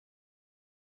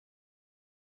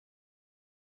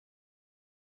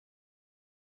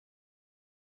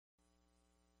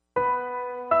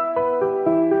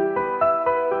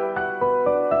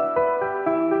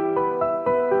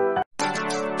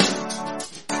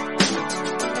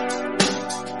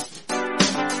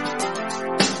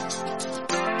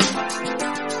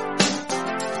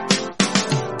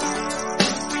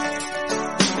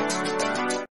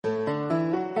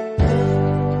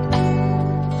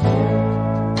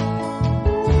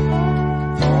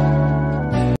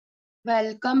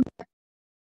Welcome.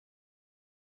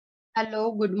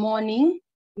 Hello, good morning.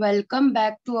 Welcome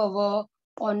back to our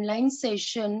online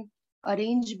session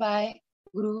arranged by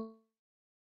Guru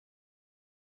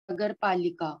Nagar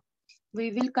Palika.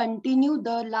 We will continue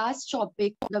the last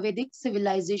topic, the Vedic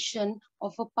civilization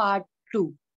of a part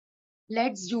 2.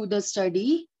 Let's do the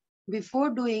study. Before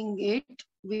doing it,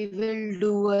 we will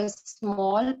do a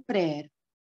small prayer.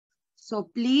 So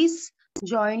please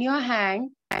join your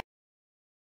hand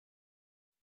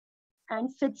and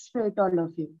sit straight, all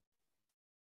of you.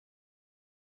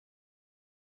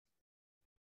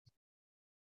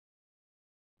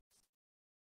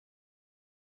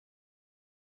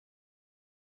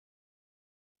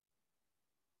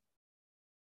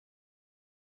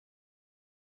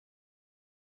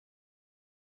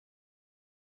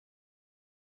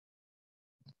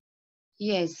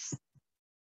 Yes.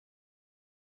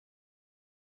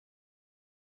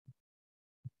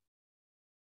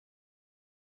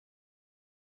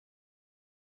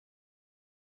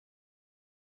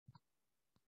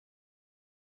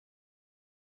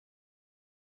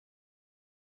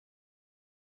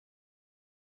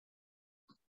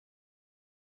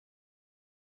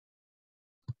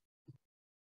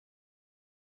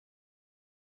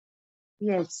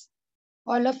 Yes.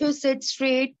 All of you sit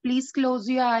straight. Please close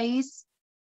your eyes.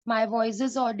 My voice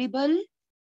is audible.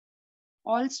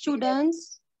 All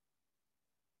students,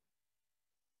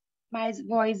 my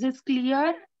voice is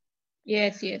clear.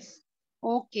 Yes, yes.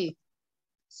 Okay.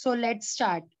 So let's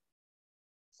start.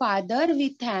 Father,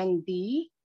 we thank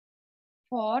thee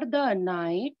for the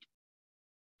night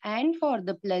and for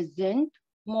the pleasant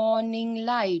morning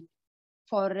light,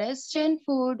 for rest and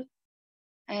food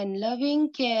and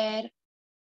loving care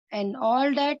and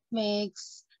all that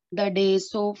makes the day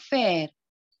so fair.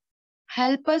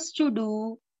 Help us to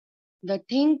do the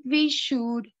thing we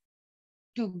should,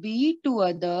 to be to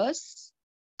others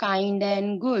kind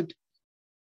and good.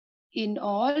 In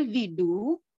all we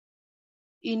do,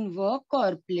 in work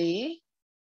or play,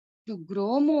 to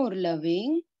grow more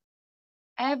loving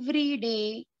every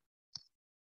day.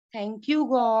 Thank you,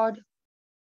 God.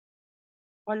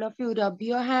 All of you rub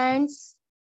your hands,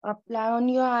 apply on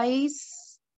your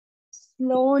eyes,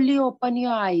 slowly open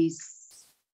your eyes.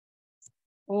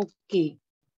 Okay,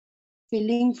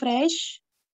 feeling fresh?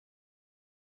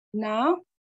 Now,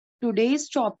 today's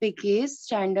topic is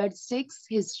Standard 6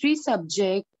 History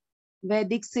subject,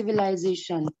 Vedic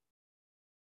civilization.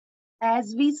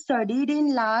 As we studied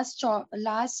in last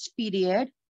period,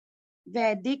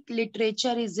 Vedic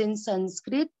literature is in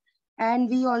Sanskrit, and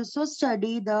we also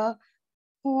study the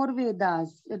 4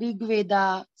 Vedas, Rig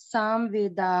Veda, Sam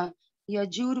Veda,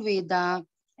 Yajur Veda,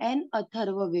 and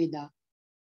Atharva Veda.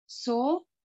 So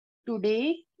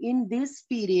today in this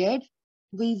period,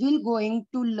 we will going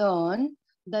to learn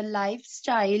the life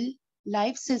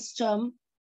system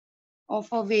of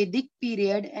a Vedic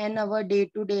period and our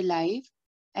day-to-day life,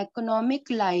 economic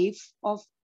life of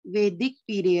Vedic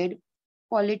period,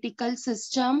 political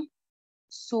system,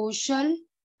 social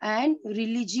and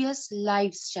religious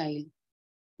lifestyle.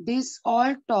 These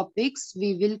all topics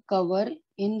we will cover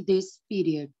in this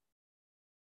period.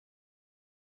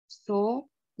 So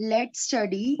let's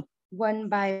study one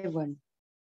by one.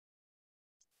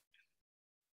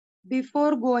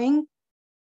 Before going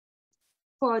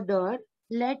further,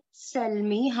 let's tell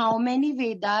me how many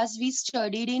Vedas we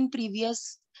studied in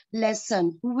previous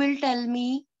lesson. Who will tell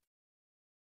me?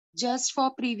 Just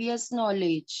for previous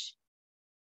knowledge.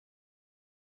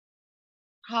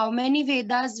 How many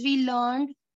Vedas we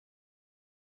learned?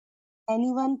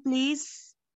 Anyone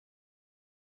please?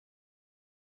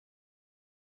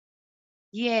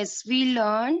 Yes, we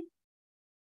learned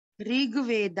Rig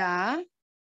Veda,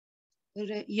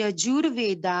 Yajur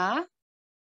Veda,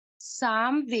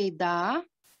 Sam Veda,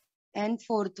 and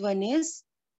fourth one is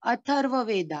Atharva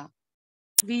Veda.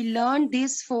 We learned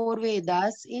these 4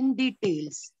 Vedas in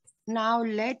details. Now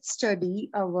let's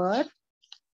study our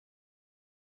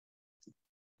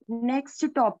next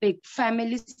topic,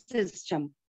 family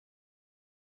system.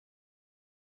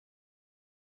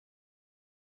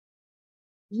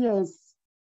 Yes,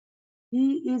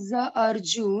 he is a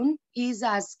Arjun. He is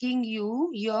asking you,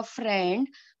 your friend,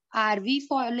 are we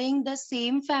following the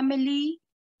same family?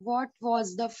 What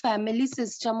was the family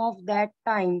system of that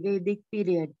time, Vedic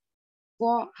period?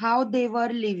 How they were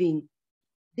living?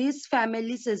 This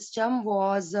family system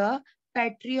was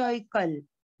patriarchal,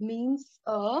 means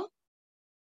a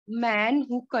man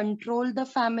who controlled the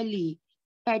family.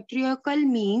 Patriarchal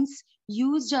means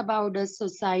used about a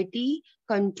society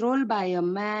controlled by a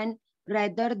man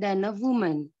rather than a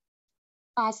woman.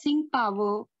 Passing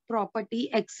power, property,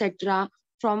 etc.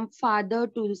 from father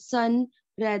to son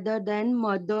rather than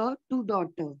mother to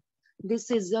daughter.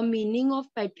 This is the meaning of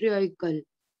patriarchal.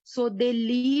 So they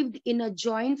lived in a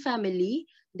joint family.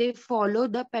 They follow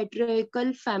the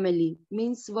patriarchal family.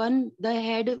 Means one, the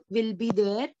head will be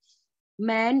there,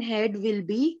 man head will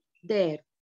be there.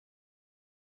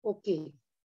 Okay.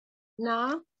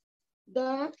 Now,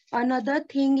 the another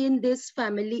thing in this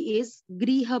family is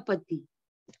Grihapati.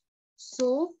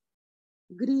 So,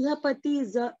 Grihapati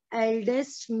is the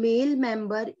eldest male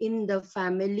member in the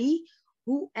family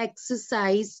who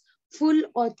exercise full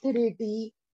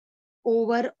authority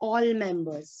over all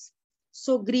members.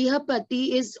 So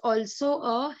Grihapati is also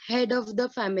a head of the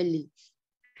family,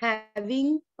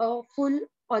 having a full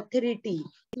authority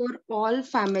for all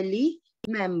family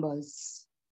members.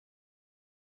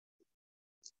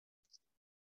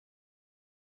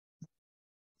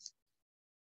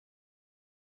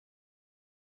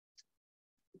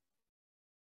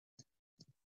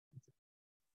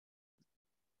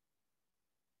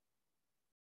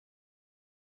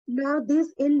 Now,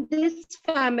 in this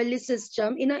family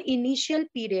system, in an initial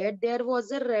period, there was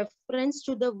a reference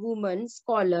to the women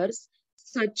scholars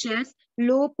such as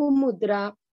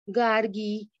Lopamudra,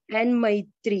 Gargi, and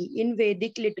Maitri in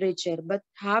Vedic literature. But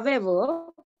however,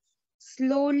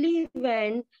 slowly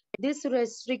when this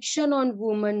restriction on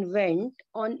women went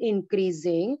on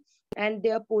increasing and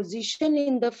their position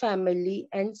in the family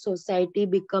and society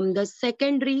become the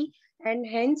secondary, and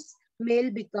hence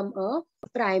male become a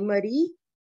primary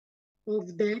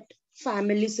of that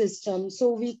family system.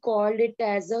 So we called it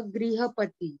as a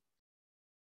Grihapati,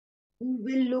 who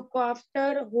will look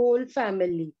after whole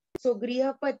family. So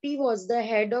Grihapati was the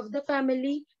head of the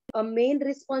family, a main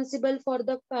responsible for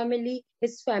the family,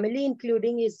 his family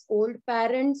including his old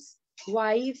parents,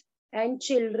 wife and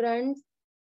children,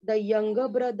 the younger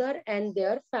brother and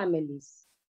their families.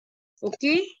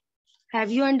 Okay,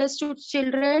 have you understood,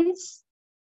 childrens?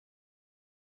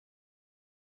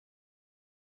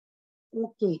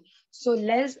 Okay, so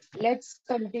let's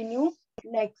continue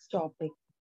next topic.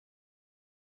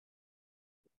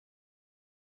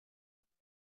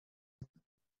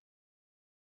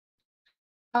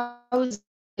 Houses.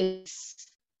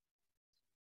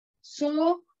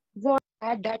 So what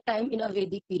at that time in a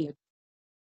Vedic period?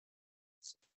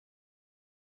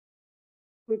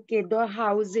 Okay, the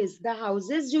houses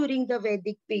during the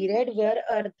Vedic period were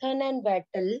earthen and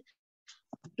wattle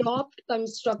daubed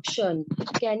construction.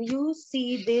 Can you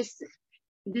see this?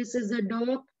 This is a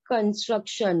daub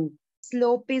construction.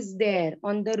 Slope is there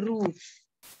on the roof.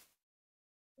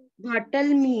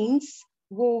 Wattle means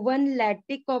woven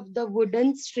lattice of the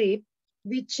wooden strip,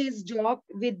 which is daubed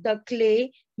with the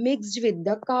clay mixed with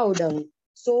the cow dung.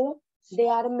 So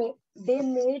they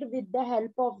made with the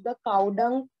help of the cow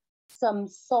dung, some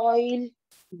soil,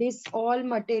 this all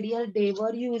material they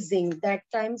were using. That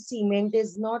time cement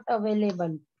is not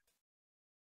available.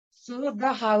 So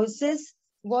the houses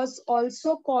was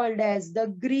also called as the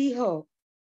griha.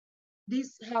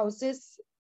 These houses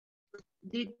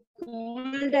they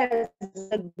called as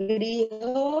a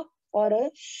griha or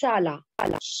a shala.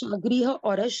 Griha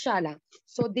or a shala.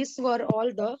 So these were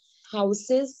all the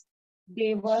houses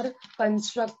they were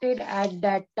constructed at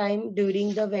that time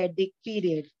during the Vedic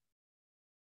period.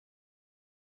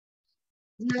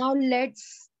 Now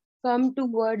let's come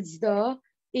towards the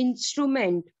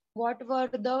instrument. What were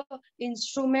the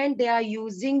instrument they are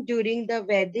using during the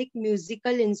Vedic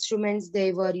musical instruments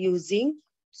they were using?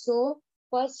 So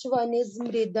first one is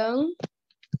mridang.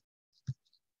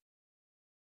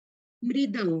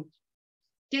 Mridang.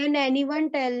 Can anyone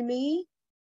tell me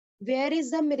where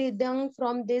is the mridang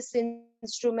from these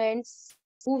instruments?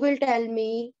 Who will tell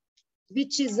me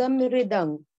which is a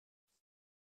mridang?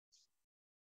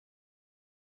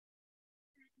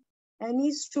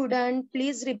 Any student,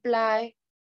 please reply.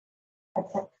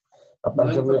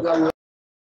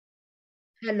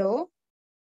 Hello?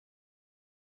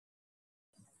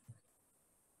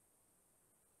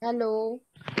 Hello?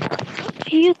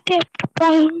 You kept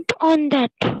point on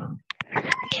that.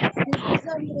 Yes, this is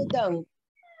a mridang.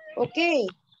 Okay,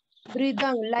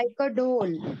 mridang like a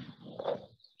dhol.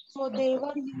 So they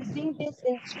were using this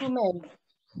instrument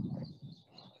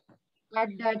at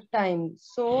that time.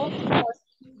 So for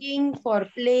singing, for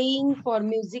playing, for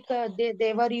music,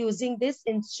 they were using this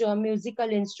musical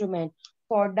instrument.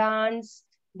 For dance,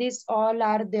 this all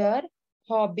are their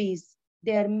hobbies.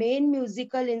 Their main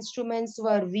musical instruments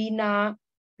were veena,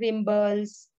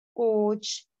 cymbals,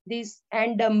 coach, this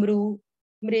and damru,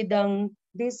 mridang.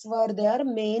 These were their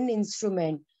main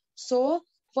instrument. So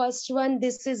first one,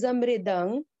 this is a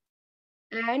mridang,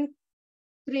 and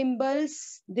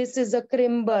cymbals, this is a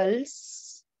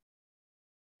cymbals.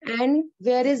 And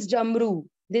where is Jamru?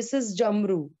 This is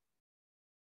Jamru.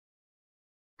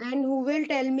 And who will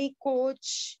tell me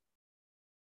coach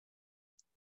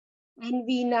and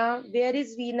Veena? Where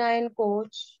is Veena and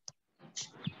coach?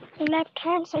 Left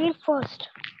hand side first.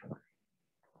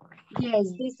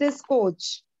 Yes, this is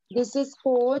coach. This is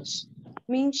coach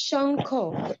means Shankh.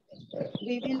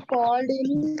 We will call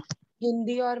in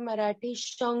Hindi or Marathi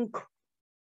Shankh.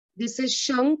 This is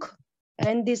Shankh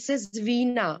and this is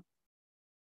Veena.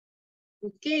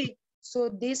 Okay, so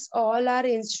these all are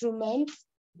instruments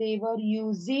they were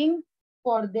using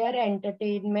for their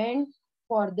entertainment,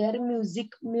 for their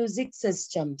music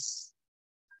systems.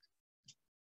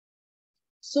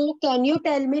 So can you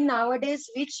tell me nowadays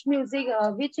which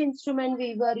instrument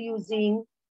we were using?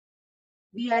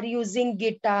 We are using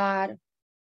guitar,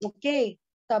 okay,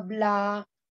 tabla.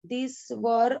 These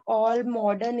were all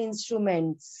modern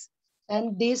instruments,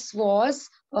 and this was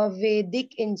a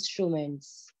Vedic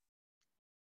instruments.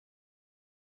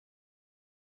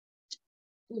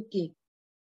 Okay.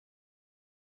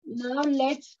 Now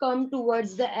let's come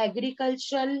towards the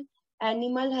agricultural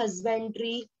animal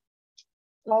husbandry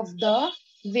of the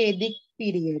Vedic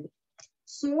period.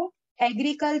 So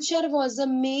agriculture was a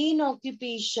main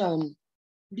occupation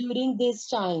during this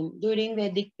time, during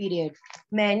Vedic period.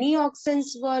 Many oxen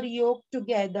were yoked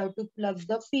together to plug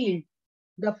the field.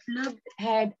 The plug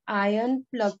had iron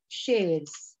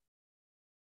plugshares.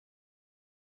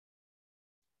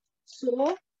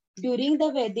 So, during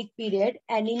the Vedic period,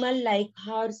 animals like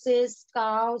horses,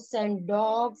 cows, and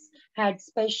dogs had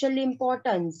special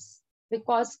importance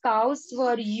because cows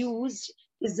were used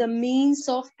as a means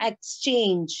of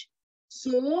exchange.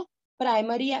 So,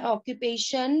 primary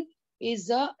occupation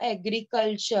is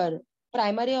agriculture.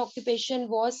 Primary occupation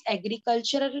was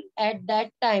agriculture at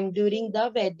that time during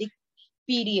the Vedic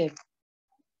period.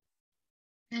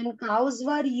 And cows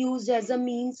were used as a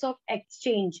means of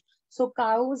exchange. So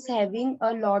cows having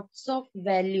a lots of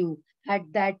value at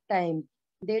that time.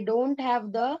 They don't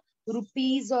have the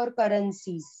rupees or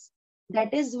currencies.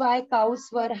 That is why cows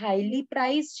were highly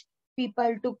prized.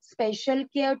 People took special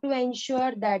care to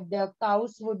ensure that their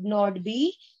cows would not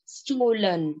be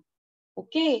stolen.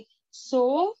 Okay,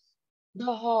 so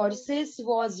the horses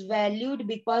was valued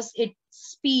because its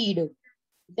speed.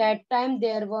 That time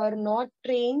there were not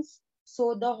trains,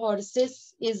 so the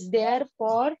horses is there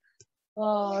for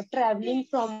traveling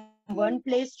from one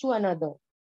place to another.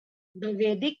 The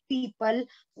Vedic people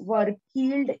were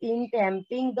skilled in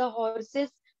tamping the horses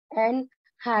and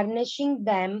harnessing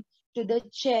them to the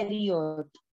chariot.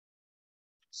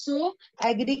 So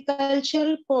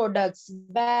agricultural products,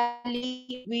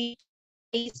 barley, wheat,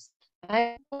 rice,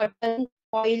 and cotton,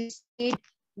 oilseed,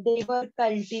 they were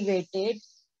cultivated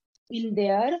in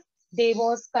there. They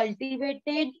was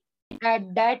cultivated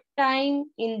at that time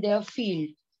in their field.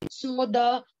 So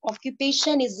the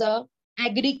occupation is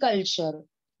agriculture,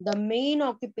 the main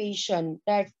occupation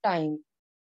that time.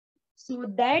 So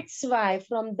that's why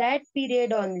from that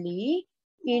period only,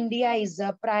 India is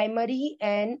a primary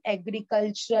and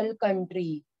agricultural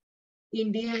country.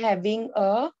 India having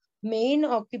a main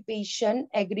occupation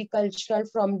agricultural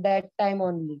from that time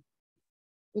only.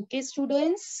 Okay,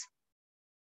 students?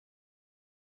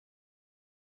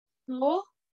 So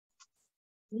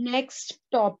next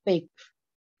topic,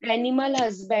 animal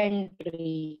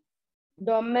husbandry,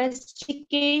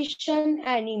 domestication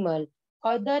animal,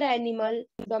 other animal,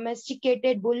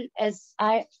 domesticated bull, as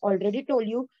I already told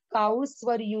you, cows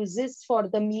were uses for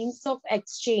the means of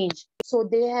exchange. So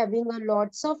they having a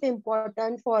lots of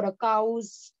importance for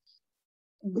cows,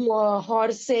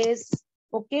 horses,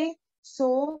 okay.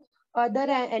 So other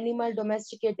animal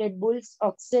domesticated bulls,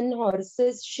 oxen,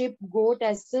 horses, sheep, goat,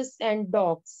 asses, and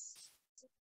dogs.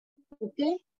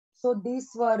 Okay, so these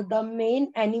were the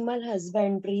main animal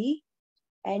husbandry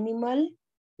animal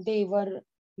they were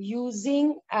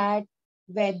using at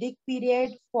Vedic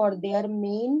period for their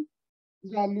main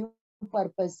value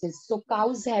purposes. So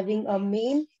cows having a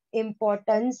main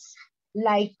importance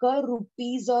like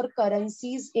rupees or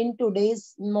currencies in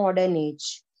today's modern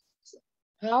age.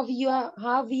 How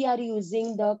we are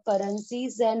using the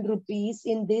currencies and rupees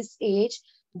in this age,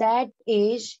 that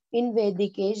age in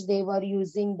Vedic age they were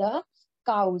using the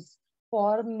cows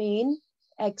for main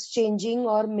exchanging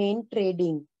or main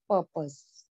trading purpose.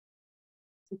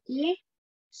 Okay,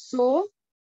 so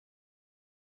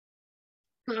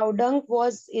cow dung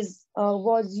was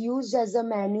used as a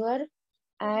manure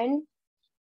and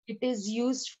it is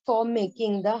used for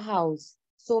making the house.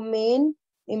 So main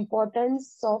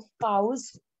importance of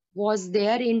cows was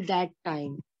there in that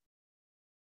time.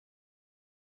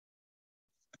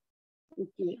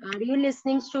 Okay, are you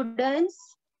listening, students?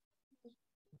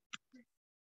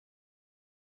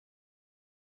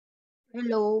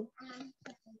 Hello.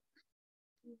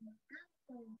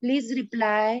 Please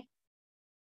reply.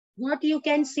 What you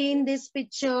can see in this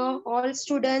picture? All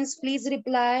students, please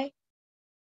reply.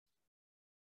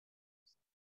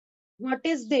 What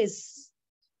is this?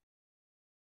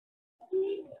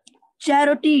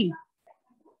 Charity.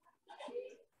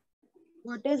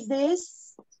 What is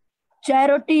this?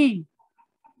 Charity.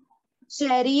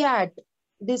 Chariot.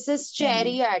 This is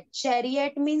chariot.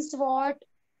 Chariot means what?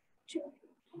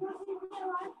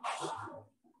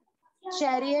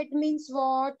 Chariot means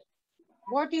what?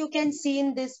 What you can see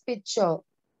in this picture?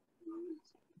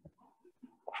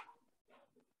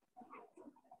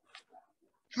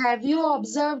 Have you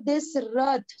observed this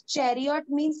Rath? Chariot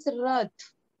means Rath.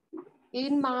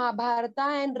 In Mahabharata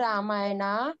and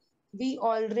Ramayana, we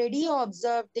already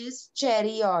observed this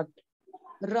chariot,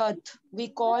 Rath. We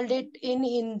called it in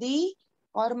Hindi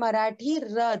or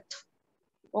Marathi Rath.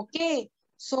 Okay.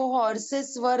 So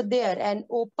horses were there. An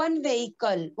open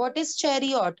vehicle. What is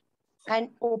chariot? An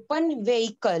open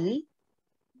vehicle.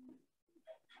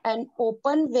 An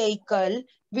open vehicle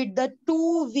with the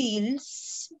two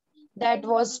wheels that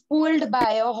was pulled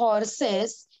by a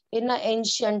horses in an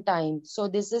ancient time. So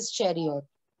this is chariot.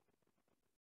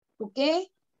 Okay?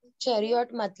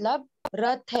 Chariot मतलब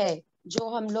रथ है जो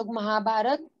हम लोग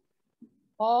महाभारत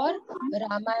और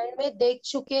रामायण में देख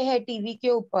चुके हैं टीवी के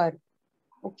ऊपर.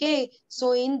 Okay,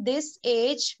 so in this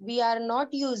age we are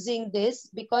not using this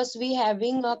because we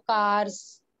having a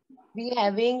cars, we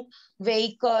having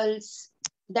vehicles.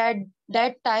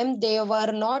 That time they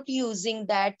were not using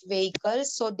that vehicle,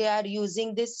 so they are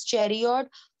using this chariot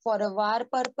for a war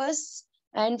purpose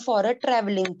and for a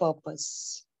traveling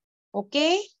purpose.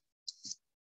 Okay.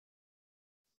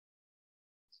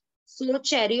 So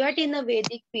chariot in the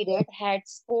Vedic period had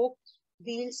spoke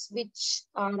wheels which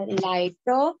are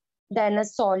lighter than a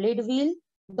solid wheel.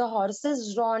 The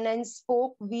horses drawn and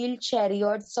spoke wheel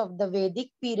chariots of the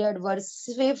Vedic period were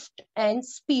swift and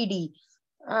speedy.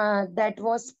 That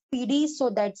was speedy, so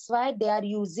that's why they are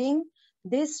using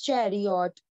this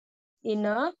chariot in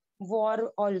a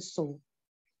war also.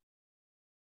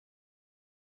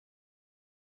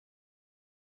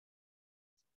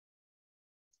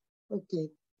 Okay,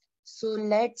 so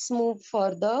let's move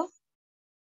further.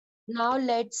 Now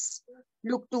let's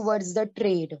look towards the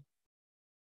trade.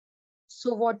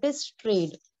 So what is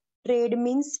trade? Trade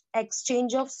means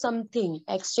exchange of something,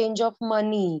 exchange of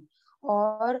money,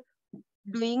 or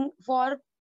doing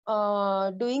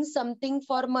something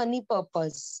for money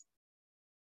purpose.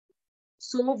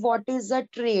 So what is a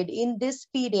trade? In this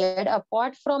period,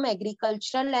 apart from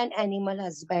agricultural and animal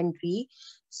husbandry,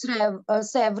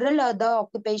 several other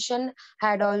occupations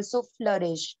had also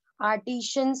flourished.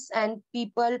 Artisans and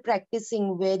people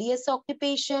practicing various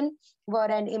occupations were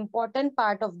an important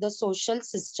part of the social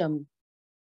system.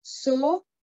 So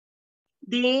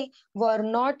they were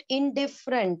not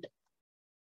indifferent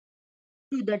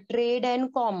to the trade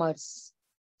and commerce.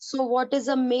 So what is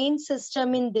the main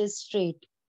system in this trade?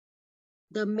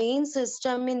 The main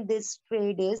system in this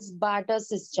trade is barter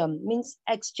system, means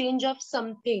exchange of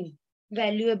something,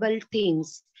 valuable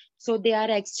things. So they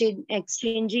are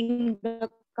exchanging the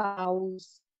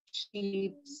cows,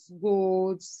 sheep,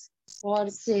 goats,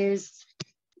 horses.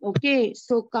 Okay,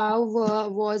 so cow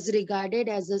was regarded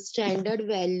as a standard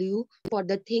value for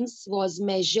the things was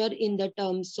measured in the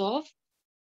terms of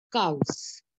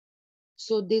cows.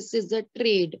 So this is the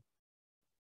trade.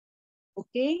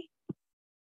 Okay.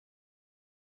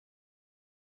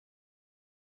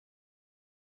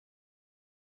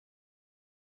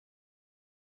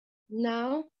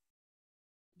 Now,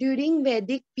 during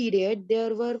Vedic period,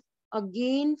 there were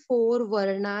again 4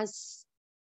 varnas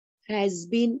has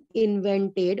been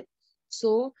invented.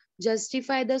 So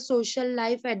justify the social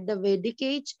life at the Vedic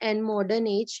age and modern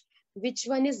age. Which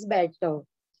one is better?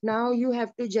 Now you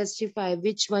have to justify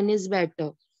which one is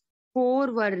better. 4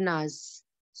 varnas.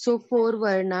 So 4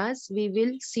 varnas we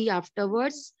will see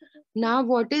afterwards. Now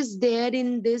what is there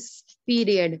in this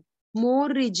period? More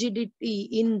rigidity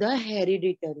in the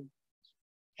hereditary.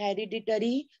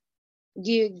 Hereditary,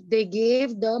 they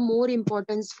gave the more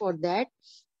importance for that.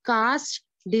 Caste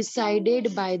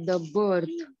decided by the birth.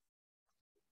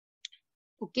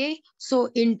 Okay, so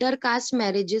intercaste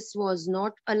marriages was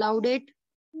not allowed it.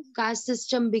 Caste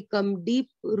system become deep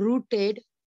rooted.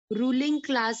 Ruling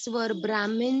class were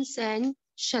Brahmins and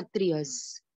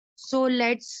Kshatriyas. So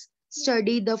let's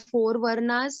study the 4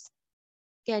 varnas.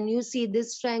 Can you see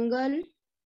this triangle?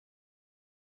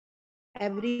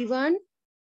 Everyone?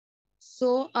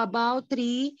 So above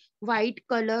 3 white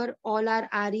color, all are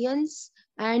Aryans,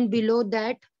 and below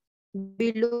that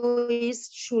below is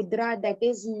Shudra, that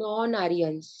is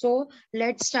non-Aryan. So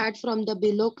let's start from the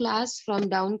below class, from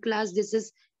down class. This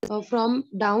is from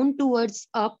down towards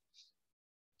up.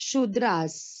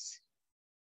 Shudras.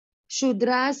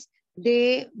 Shudras,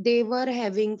 they were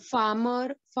having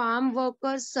farm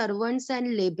workers, servants,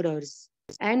 and laborers.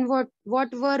 And what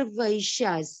were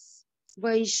Vaishyas?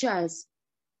 Vaishyas,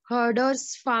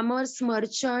 herders, farmers,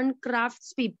 merchant,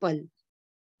 craftspeople.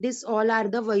 These all are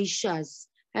the Vaishyas.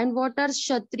 And what are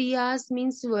Kshatriyas?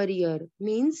 Means warrior,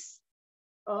 means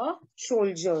a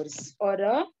soldiers or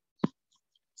a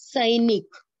Sainik.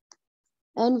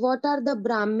 And what are the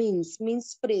Brahmins?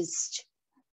 Means priest,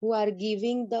 who are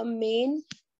giving the main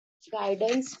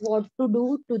guidance what to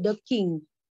do to the king,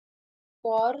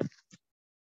 for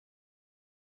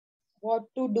what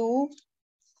to do,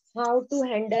 how to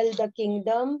handle the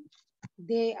kingdom.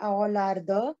 They all are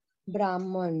the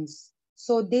Brahmins.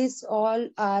 So these all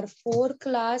are four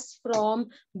class from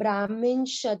Brahmin,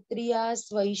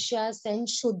 Kshatriyas, Vaishyas and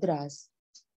Shudras.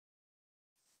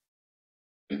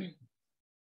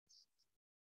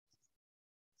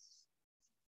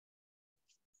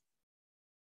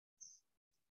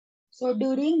 So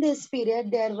during this period,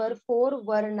 there were four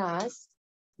Varnas,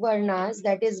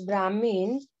 that is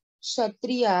Brahmin,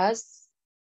 Kshatriyas,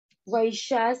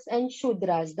 Vaishyas and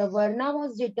Shudras. The Varna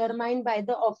was determined by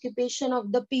the occupation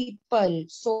of the people.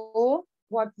 So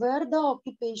what were the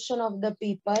occupation of the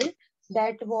people?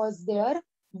 That was their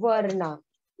Varna.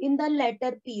 In the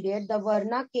later period, the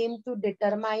Varna came to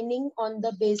determining on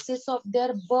the basis of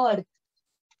their birth.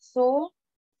 So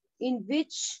in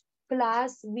which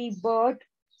class we birth,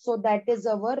 so that is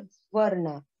our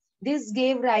Varna. This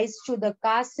gave rise to the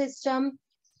caste system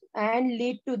and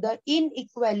lead to the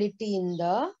inequality in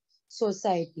the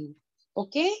society.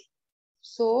 Okay.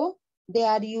 So they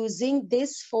are using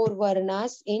these four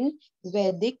Varnas in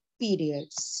Vedic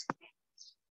periods.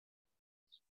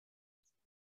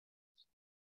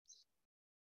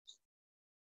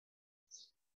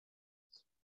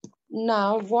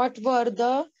 Now, what were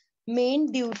the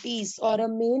main duties or a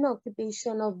main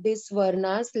occupation of these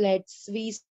Varnas? Let's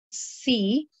we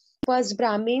see. First,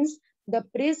 Brahmins, the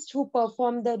priests who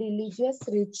perform the religious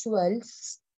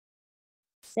rituals.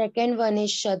 Second one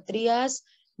is Kshatriyas,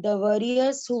 the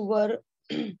warriors who were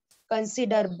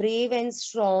considered brave and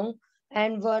strong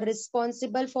and were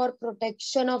responsible for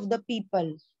protection of the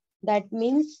people. That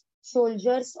means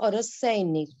soldiers or a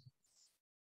Sainik.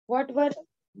 What were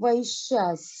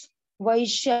Vaishyas?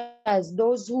 Vaishyas,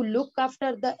 those who look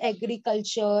after the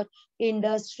agriculture,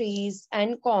 industries,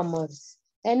 and commerce.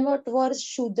 And what were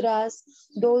Shudras?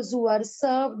 Those who are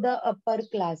served the upper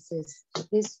classes.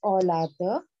 These all are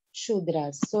the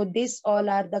Shudras. So these all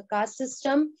are the caste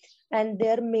system and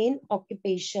their main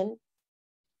occupation.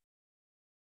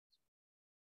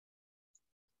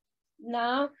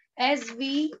 Now, as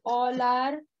we all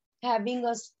are having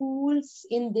a schools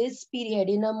in this period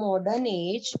in a modern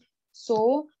age,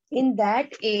 so in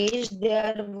that age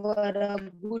there were a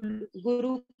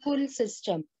Gurukul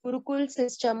system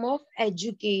of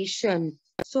education.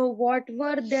 So what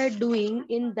were they doing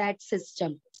in that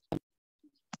system?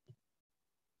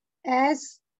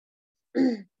 As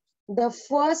the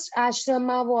first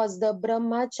ashrama was the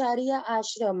Brahmacharya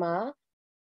ashrama,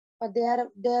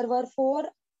 there were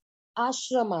four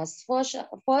ashramas.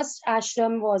 First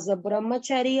ashram was a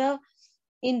brahmacharya.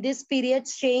 In this period,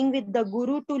 staying with the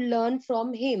guru to learn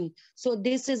from him. So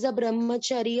this is a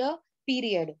brahmacharya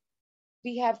period.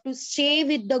 We have to stay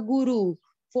with the guru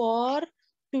for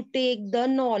to take the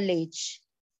knowledge.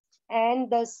 And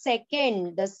the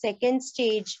second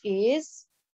stage is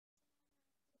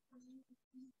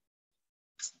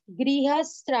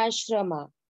Grihasthrashrama.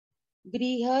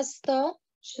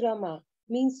 Grihasthrama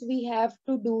means we have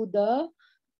to do the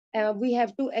we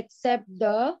have to accept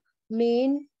the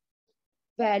main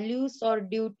values or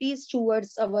duties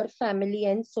towards our family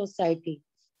and society.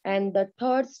 And the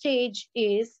third stage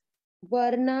is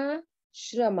Varna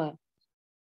Shrama.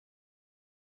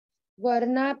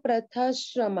 Varna Pratha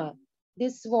Shrama.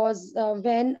 This was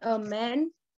when a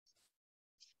man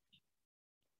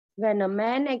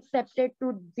accepted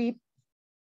to dip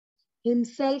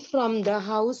himself from the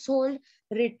household,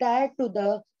 retire to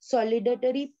the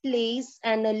solitary place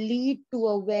and lead to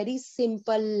a very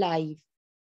simple life.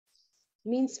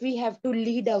 Means we have to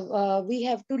leave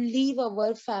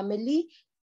our family,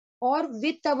 or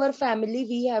with our family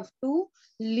we have to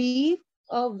live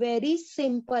a very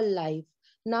simple life.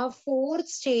 Now fourth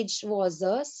stage was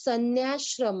a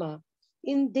sannyashrama.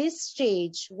 In this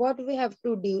stage what we have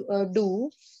to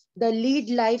do the lead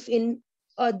life in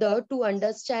other to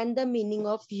understand the meaning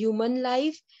of human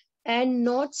life and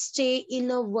not stay in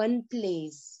a one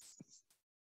place.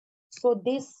 So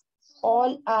this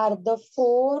all are the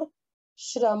 4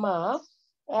 Shrama,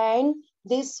 and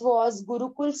this was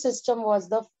Gurukul system was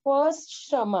the first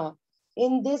Shrama.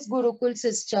 In this Gurukul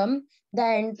system, the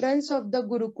entrance of the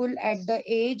Gurukul at the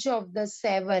age of the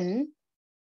 7,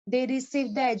 they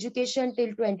received the education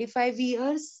till 25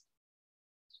 years.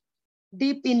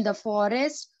 Deep in the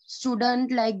forest,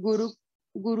 student like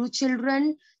Guru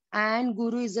children, and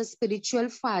Guru is a spiritual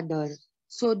father.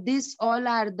 So these all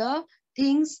are the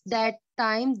things that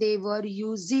time they were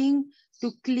using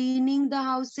to cleaning the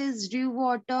houses, drew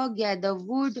water, gather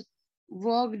wood,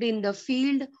 worked in the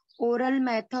field. Oral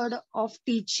method of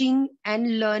teaching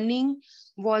and learning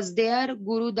was there.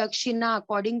 Guru Dakshina,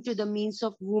 according to the means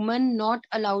of woman, not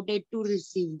allowed it to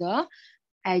receive the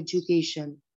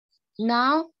education.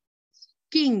 Now,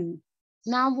 king.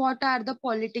 Now, what are the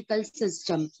political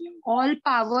system? All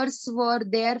powers were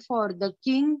there for the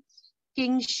king.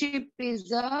 Kingship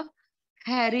is a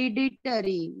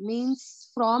hereditary, means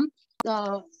from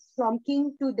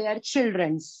king to their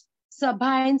children's.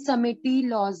 Sabha and Samiti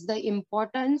lost the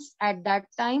importance at that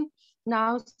time.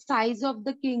 Now, size of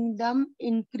the kingdom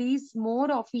increased, more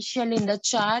official in the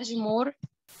charge, more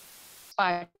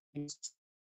departments.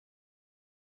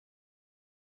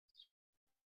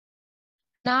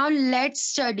 Now let's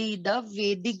study the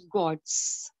Vedic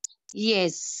gods.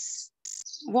 Yes.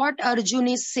 What Arjun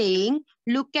is saying,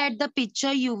 look at the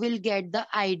picture, you will get the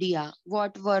idea.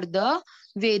 What were the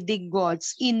Vedic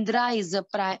gods? Indra is a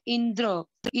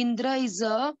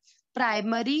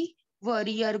primary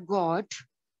warrior god.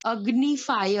 Agni,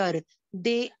 fire,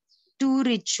 they two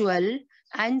ritual,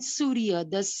 and Surya,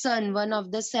 the sun, one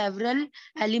of the several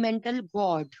elemental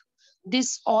god.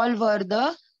 This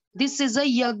is a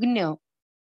yagna,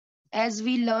 as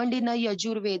we learned in a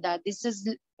Yajurveda. This is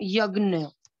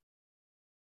Yagna.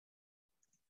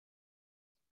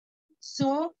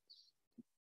 So,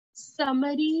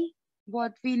 summary,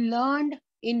 what we learned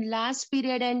in last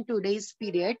period and today's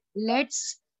period.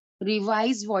 Let's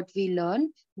revise what we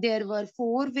learned. There were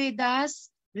 4 Vedas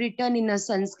written in a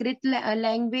Sanskrit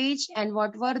language. And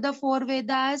what were the 4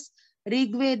 Vedas?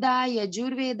 Rig Veda,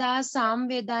 Yajur Veda, Sam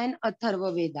Veda, and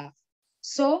Atharva Veda.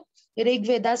 So, Rig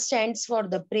Veda stands for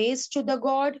the praise to the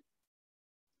god.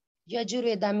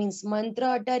 Yajurveda means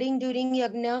mantra uttering during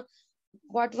yagna.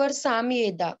 What were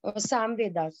Samveda,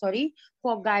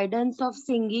 for guidance of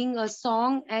singing a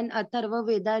song, and Atharva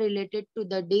Veda related to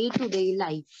the day-to-day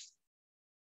life.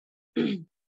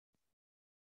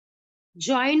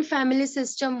 Joint family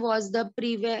system was the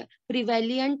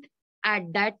prevalent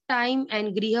at that time,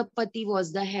 and Grihapati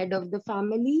was the head of the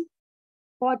family.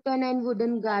 Cotton and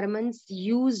wooden garments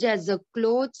used as a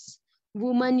clothes.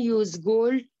 Women use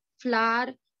gold,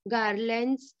 flower,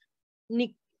 garlands,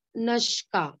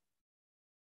 nashka.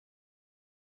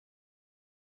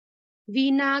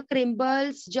 Veena,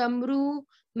 cymbals, jamru,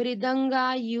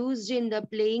 mridanga used in the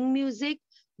playing music.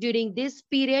 During this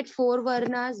period, 4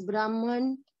 varnas,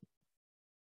 Brahman,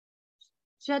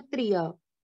 Kshatriya,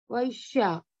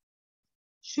 Vaishya,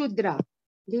 Shudra.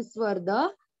 These were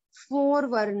the 4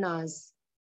 varnas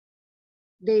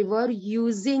they were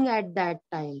using at that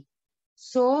time.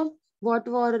 So, what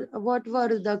were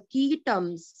the key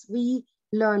terms? We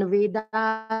learn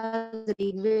Vedas,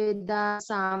 Rig Veda,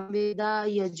 Sam Veda,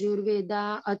 Yajur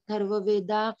Veda, Atharva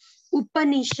Veda.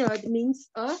 Upanishad means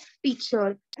a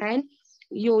teacher, and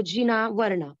Yojina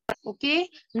Varna. Okay,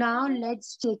 now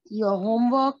let's check your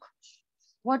homework.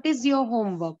 What is your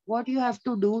homework? What you have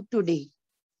to do today?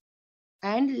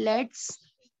 And let's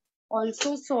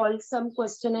also solve some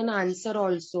question and answer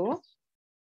also.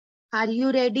 Are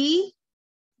you ready?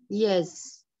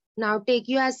 Yes. Now take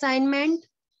your assignment.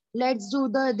 Let's do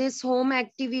this home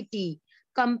activity.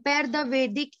 Compare the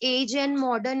Vedic age and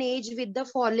modern age with the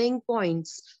following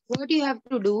points. What you have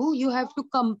to do, you have to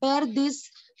compare this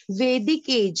Vedic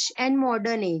age and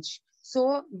modern age.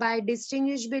 So by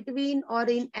distinguish between or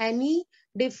in any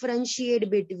differentiate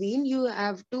between, you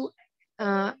have to,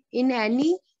 in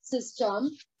any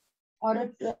system,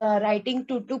 or writing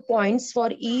 2 points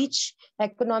for each: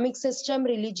 economic system,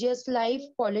 religious life,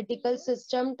 political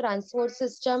system, transport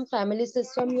system, family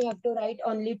system. You have to write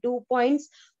only 2 points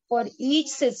for each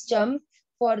system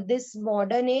for this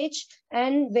modern age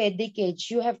and Vedic age.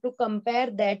 You have to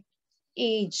compare that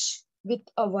age with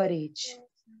our age.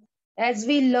 As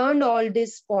we learned all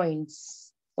these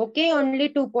points. Okay, only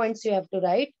 2 points you have to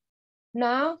write.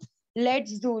 Now,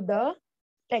 let's do the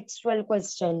textual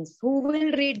questions. Who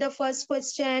will read the first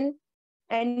question?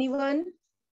 Anyone?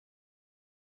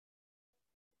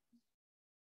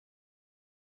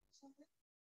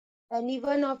 Any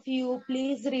one of you,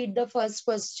 please read the first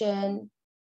question.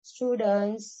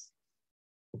 Students.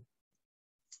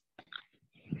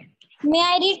 May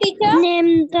I read, teacher?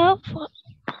 Name the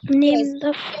Yes, you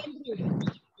can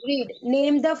read. Read.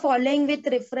 Name the following with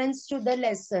reference to the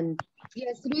lesson.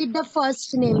 Yes, read the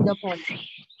first name the following.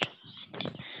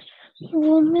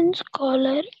 woman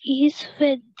scholar is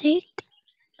Vedic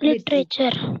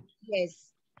literature. Yes.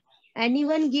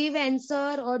 Anyone give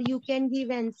answer or you can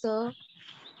give answer?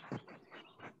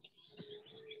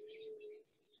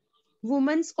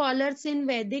 Women scholars in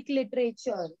Vedic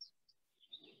literature.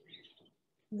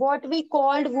 What we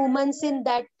called women in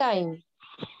that time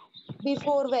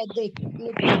before Vedic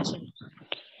literature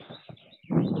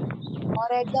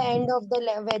or at the end of the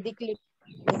Vedic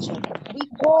literature. We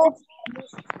called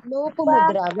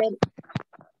Lopamudra,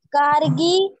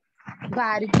 Gargi,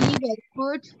 Gargi, very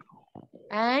good.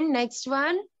 And next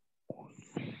one,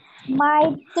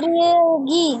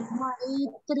 Maitreyi.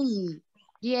 Maitri.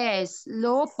 Yes,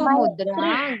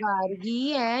 Lopamudra,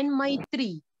 Gargi, and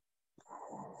Maitri.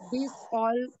 These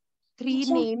all three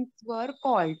names were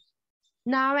called.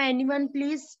 Now, anyone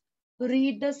please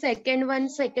read the second one,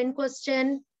 second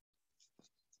question.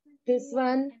 This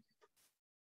one.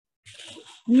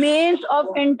 Means of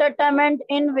entertainment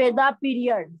in Veda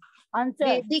period. Answer.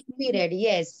 Vedic period,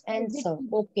 yes. Answer.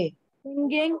 Okay.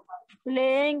 Singing,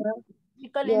 playing,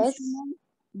 musical Yes. instrument,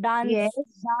 dance, Yes.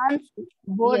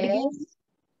 board Yes.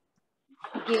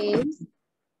 Games,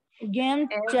 games,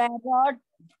 and chariot,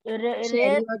 race,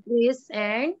 chariot race,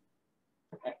 and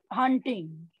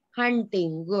hunting.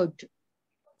 hunting. Good.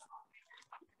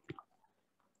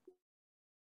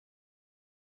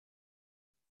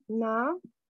 Now,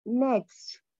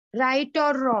 next. Right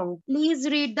or wrong? Please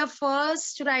read the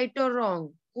first right or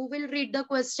wrong. Who will read the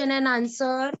question and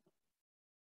answer?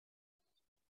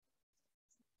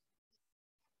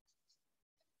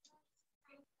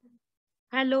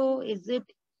 Hello, is it?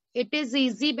 It is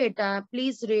easy, beta.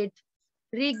 Please read.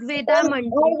 Rigveda I Mandi.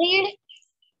 read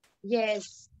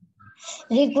Yes.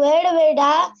 Rigveda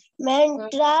Veda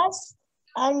mantras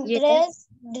Yes.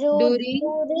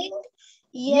 during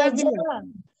Yagna.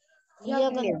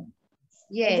 Yagna.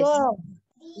 Yes. Wrong.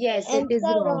 Yes, it is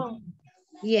Answer wrong. wrong.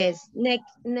 Yes.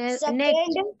 Next.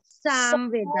 Second,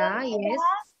 Samveda. Yes.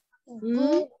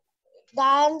 Hmm.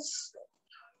 dance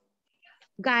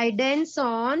Guidance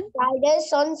on.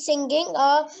 guidance on singing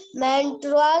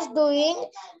mantras doing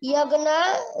yagna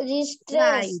Right.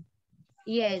 restraints.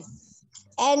 Yes.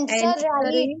 Answer right.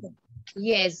 Answering.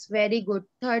 Yes. Very good.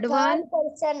 Third Third one.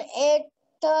 question,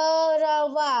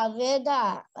 Atharva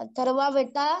Veda. Atharva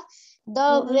Veda. The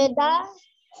Mhm. Veda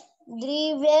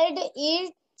derived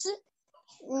its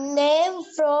name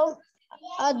from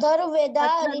other Veda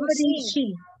Atharva Rishi. Rishi.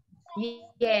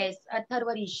 Yes.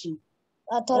 Atharva Rishi.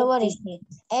 Atharva Okay. Rishi.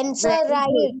 Answer Very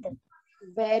right. good.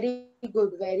 Very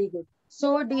good. Very good.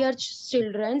 So, dear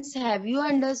children, have you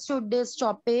understood this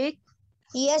topic?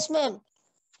 Yes, ma'am.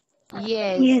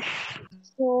 Yes. Yes.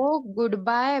 So,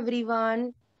 goodbye,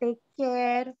 everyone. Take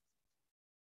care.